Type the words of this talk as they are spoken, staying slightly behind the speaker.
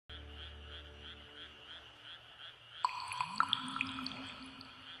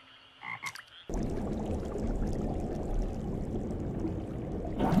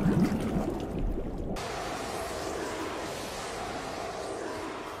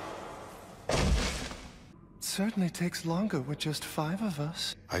certainly takes longer with just 5 of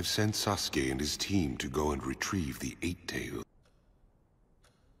us. I've sent Sasuke and his team to go and retrieve the Eight-Tail.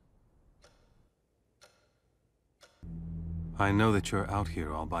 I know that you're out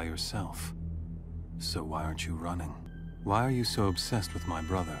here all by yourself. So why aren't you running? Why are you so obsessed with my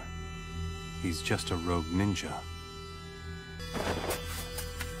brother? He's just a rogue ninja.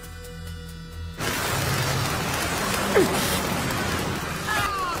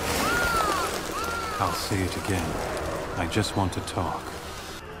 I'll say it again. I just want to talk.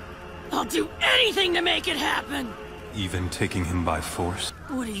 I'll do anything to make it happen! Even taking him by force?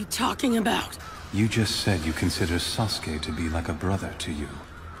 What are you talking about? You just said you consider Sasuke to be like a brother to you.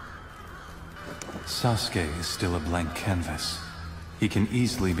 Sasuke is still a blank canvas. He can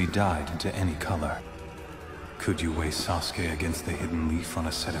easily be dyed into any color. Could you weigh Sasuke against the hidden leaf on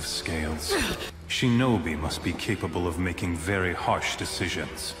a set of scales? Shinobi must be capable of making very harsh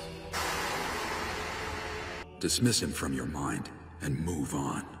decisions. Dismiss him from your mind and move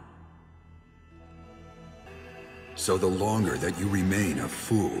on. So the longer that you remain a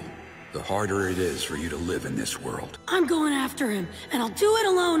fool, the harder it is for you to live in this world. I'm going after him, and I'll do it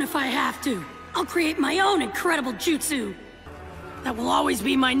alone if I have to. I'll create my own incredible jutsu. That will always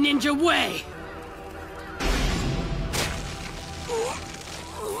be my ninja way.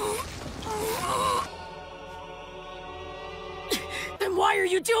 Then why are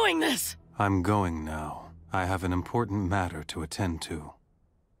you doing this? I'm going now. I have an important matter to attend to.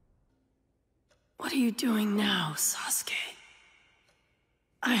 What are you doing now, Sasuke?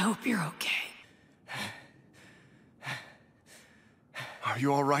 I hope you're okay. Are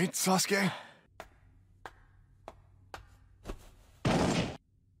you all right, Sasuke?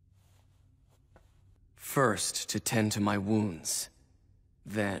 First, to tend to my wounds.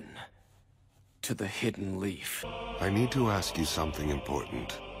 Then, to the hidden leaf. I need to ask you something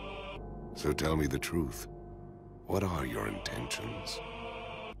important. So tell me the truth. What are your intentions?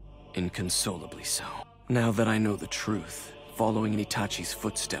 Inconsolably so. Now that I know the truth, following in Itachi's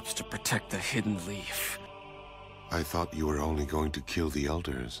footsteps to protect the hidden leaf. I thought you were only going to kill the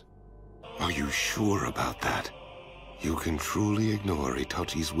elders. Are you sure about that? You can truly ignore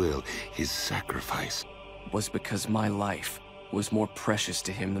Itachi's will, his sacrifice. Was because my life was more precious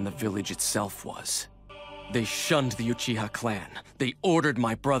to him than the village itself was. They shunned the Uchiha clan. They ordered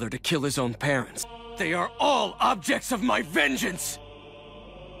my brother to kill his own parents. They are all objects of my vengeance!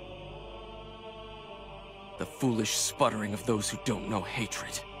 The foolish sputtering of those who don't know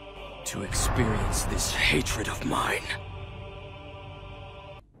hatred. To experience this hatred of mine.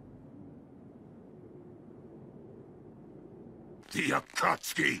 The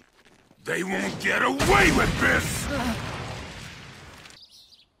Akatsuki! They won't get away with this!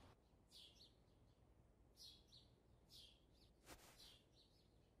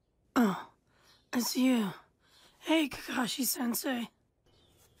 Oh, it's you. Hey, Kakashi-sensei.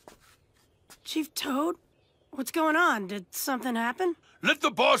 Chief Toad? What's going on? Did something happen? Let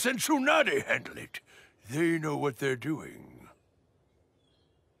the boss and Tsunade handle it. They know what they're doing.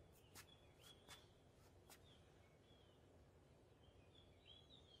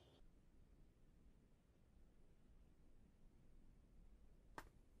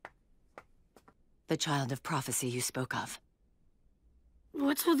 The child of prophecy you spoke of.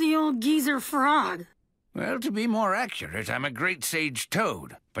 What's with the old geezer frog? Well, to be more accurate, I'm a great sage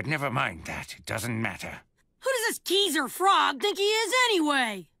toad. But never mind that. It doesn't matter. Who does this geezer frog think he is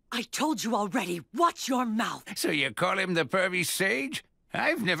anyway? I told you already, watch your mouth! So you call him the pervy sage?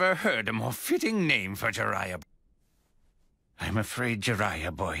 I've never heard a more fitting name for Jiraiya. I'm afraid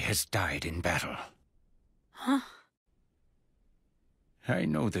Jiraiya boy has died in battle. Huh? I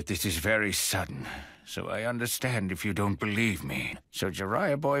know that this is very sudden, so I understand if you don't believe me. So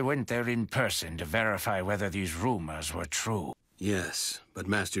Jiraiya boy went there in person to verify whether these rumors were true. Yes, but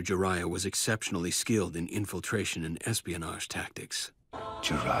Master Jiraiya was exceptionally skilled in infiltration and espionage tactics.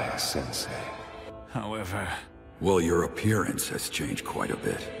 Jiraiya Sensei. However... Well, your appearance has changed quite a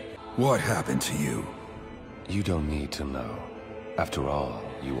bit. What happened to you? You don't need to know. After all,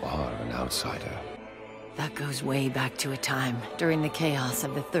 you are an outsider. That goes way back to a time during the chaos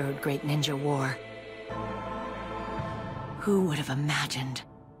of the Third Great Ninja War. Who would have imagined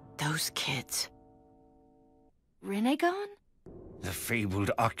those kids? Rinnegan? The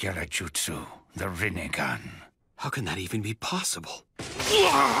fabled ocular jutsu, the Rinnegan. How can that even be possible?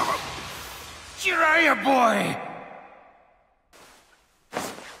 Jiraiya boy!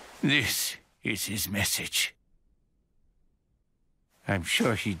 This is his message. I'm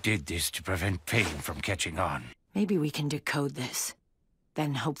sure he did this to prevent pain from catching on. Maybe we can decode this.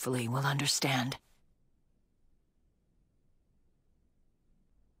 Then hopefully we'll understand.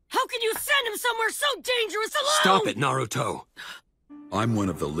 How can you send him somewhere so dangerous alone? Stop it, Naruto! I'm one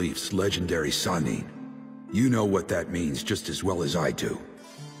of the Leaf's legendary Sannin. You know what that means just as well as I do.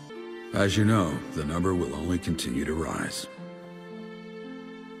 As you know, the number will only continue to rise.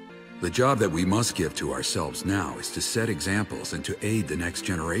 The job that we must give to ourselves now is to set examples and to aid the next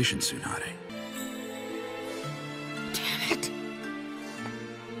generation, Tsunade. Damn it.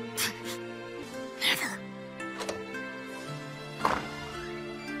 Never.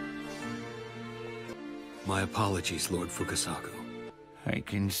 My apologies, Lord Fukasaku. I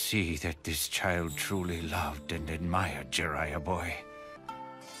can see that this child truly loved and admired Jiraiya boy.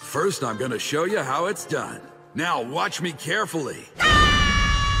 First, I'm gonna show you how it's done. Now, watch me carefully.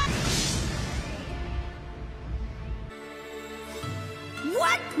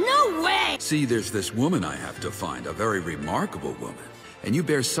 What? No way! See, there's this woman I have to find, a very remarkable woman. And you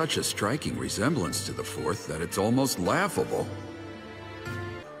bear such a striking resemblance to the fourth that it's almost laughable.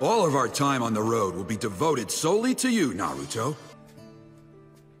 All of our time on the road will be devoted solely to you, Naruto.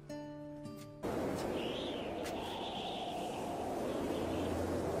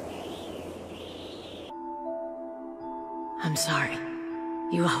 I'm sorry.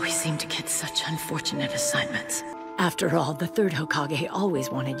 You always seem to get such unfortunate assignments. After all, the third Hokage always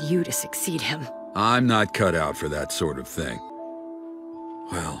wanted you to succeed him. I'm not cut out for that sort of thing.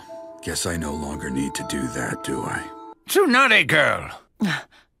 Well, guess I no longer need to do that, do I? Tsunade girl!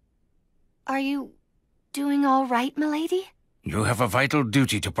 Are you doing all right, milady? You have a vital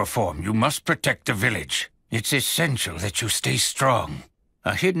duty to perform. You must protect the village. It's essential that you stay strong.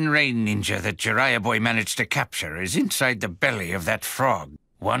 A hidden rain ninja that Jiraiya boy managed to capture is inside the belly of that frog.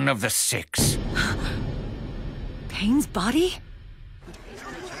 One of the 6. Pain's body?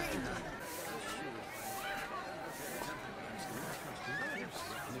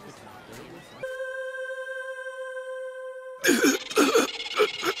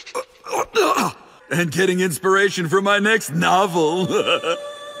 And getting inspiration for my next novel.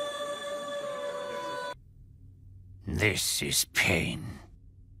 This is pain.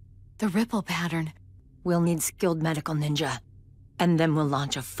 The ripple pattern. We'll need skilled medical ninja. And then we'll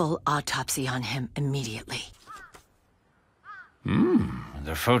launch a full autopsy on him immediately.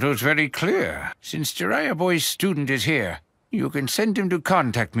 The photo's very clear. Since Jiraiya boy's student is here, you can send him to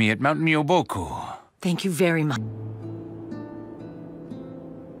contact me at Mount Myoboku. Thank you very much.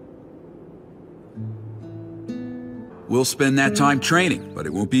 We'll spend that time training, but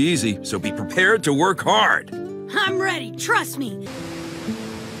it won't be easy, so be prepared to work hard. I'm ready, trust me.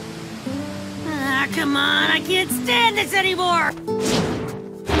 Ah, come on, I can't stand this anymore!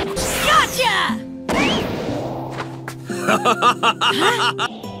 Gotcha!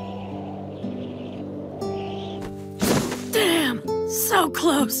 Damn, so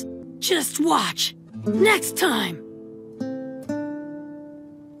close. Just watch. Next time.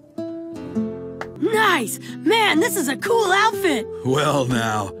 Nice! Man, this is a cool outfit! Well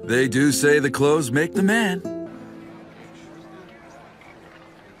now, they do say the clothes make the man.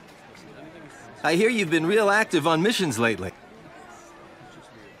 I hear you've been real active on missions lately.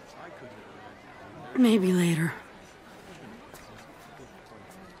 Maybe later.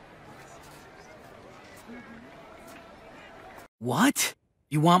 What?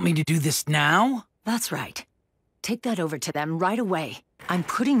 You want me to do this now? That's right. Take that over to them right away. I'm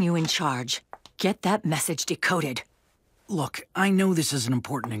putting you in charge. Get that message decoded. Look, I know this is an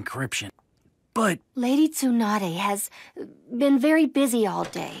important encryption, but... Lady Tsunade has been very busy all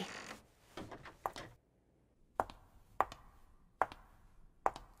day.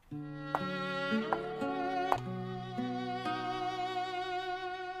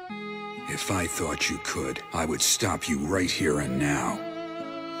 If I thought you could, I would stop you right here and now.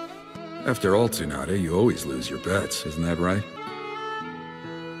 After all, Tsunade, you always lose your bets, isn't that right?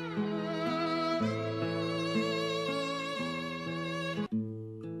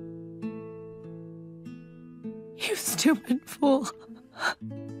 You stupid fool.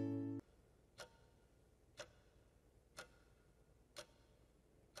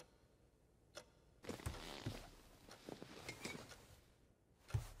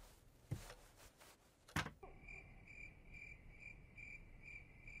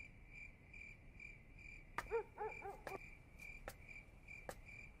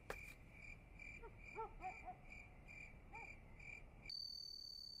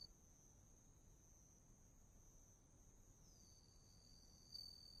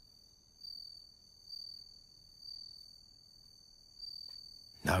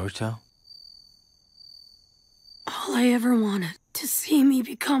 Naruto? All I ever wanted, to see me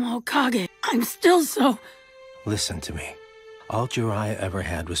become Hokage. I'm still so... Listen to me. All Jiraiya ever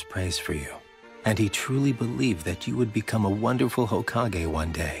had was praise for you. And he truly believed that you would become a wonderful Hokage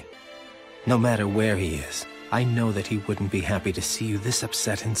one day. No matter where he is, I know that he wouldn't be happy to see you this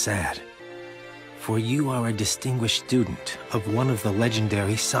upset and sad. For you are a distinguished student of one of the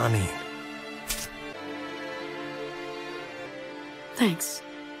legendary Sannin. Thanks,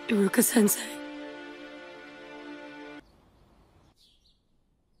 Iruka-sensei.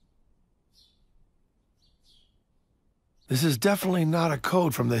 This is definitely not a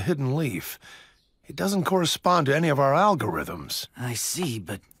code from the Hidden Leaf. It doesn't correspond to any of our algorithms. I see,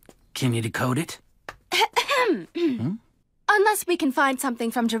 but can you decode it? Unless we can find something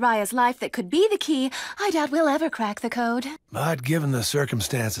from Jiraiya's life that could be the key, I doubt we'll ever crack the code. But given the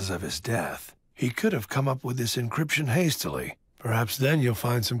circumstances of his death, he could have come up with this encryption hastily. Perhaps then you'll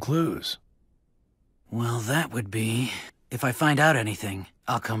find some clues. Well, that would be... If I find out anything,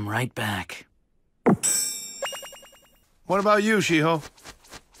 I'll come right back. What about you, Shiho?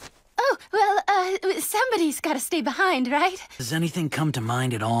 Oh, well, somebody's gotta stay behind, right? Does anything come to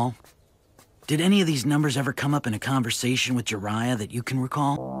mind at all? Did any of these numbers ever come up in a conversation with Jiraiya that you can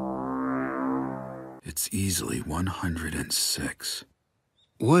recall? It's easily 106.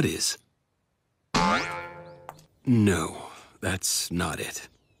 What is? No, that's not it.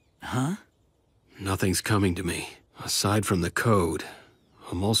 Huh? Nothing's coming to me. Aside from the code,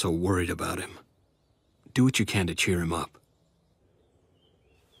 I'm also worried about him. Do what you can to cheer him up.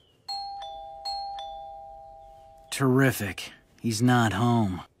 Terrific. He's not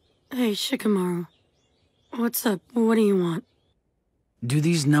home. Hey, Shikamaru. What's up? What do you want? Do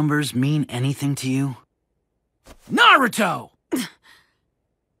these numbers mean anything to you? Naruto!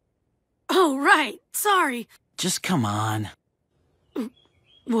 Oh, right. Sorry. Just come on.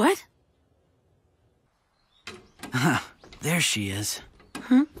 What? There she is.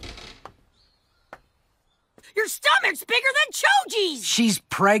 Huh? Your stomach's bigger than Choji's! She's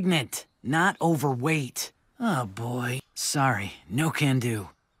pregnant, not overweight. Oh boy. Sorry, no can do.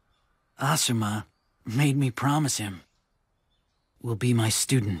 Asuma made me promise him. Will be my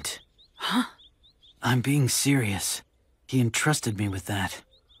student. Huh? I'm being serious. He entrusted me with that.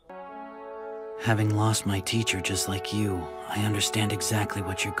 Having lost my teacher just like you, I understand exactly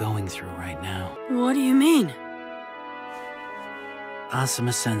what you're going through right now. What do you mean?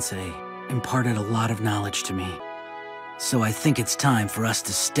 Asuma-sensei imparted a lot of knowledge to me. So I think it's time for us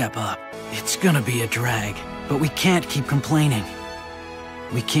to step up. It's gonna be a drag, but we can't keep complaining.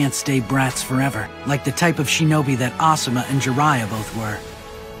 We can't stay brats forever, like the type of shinobi that Asuma and Jiraiya both were.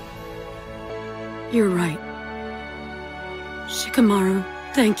 You're right. Shikamaru,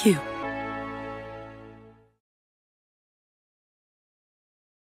 thank you.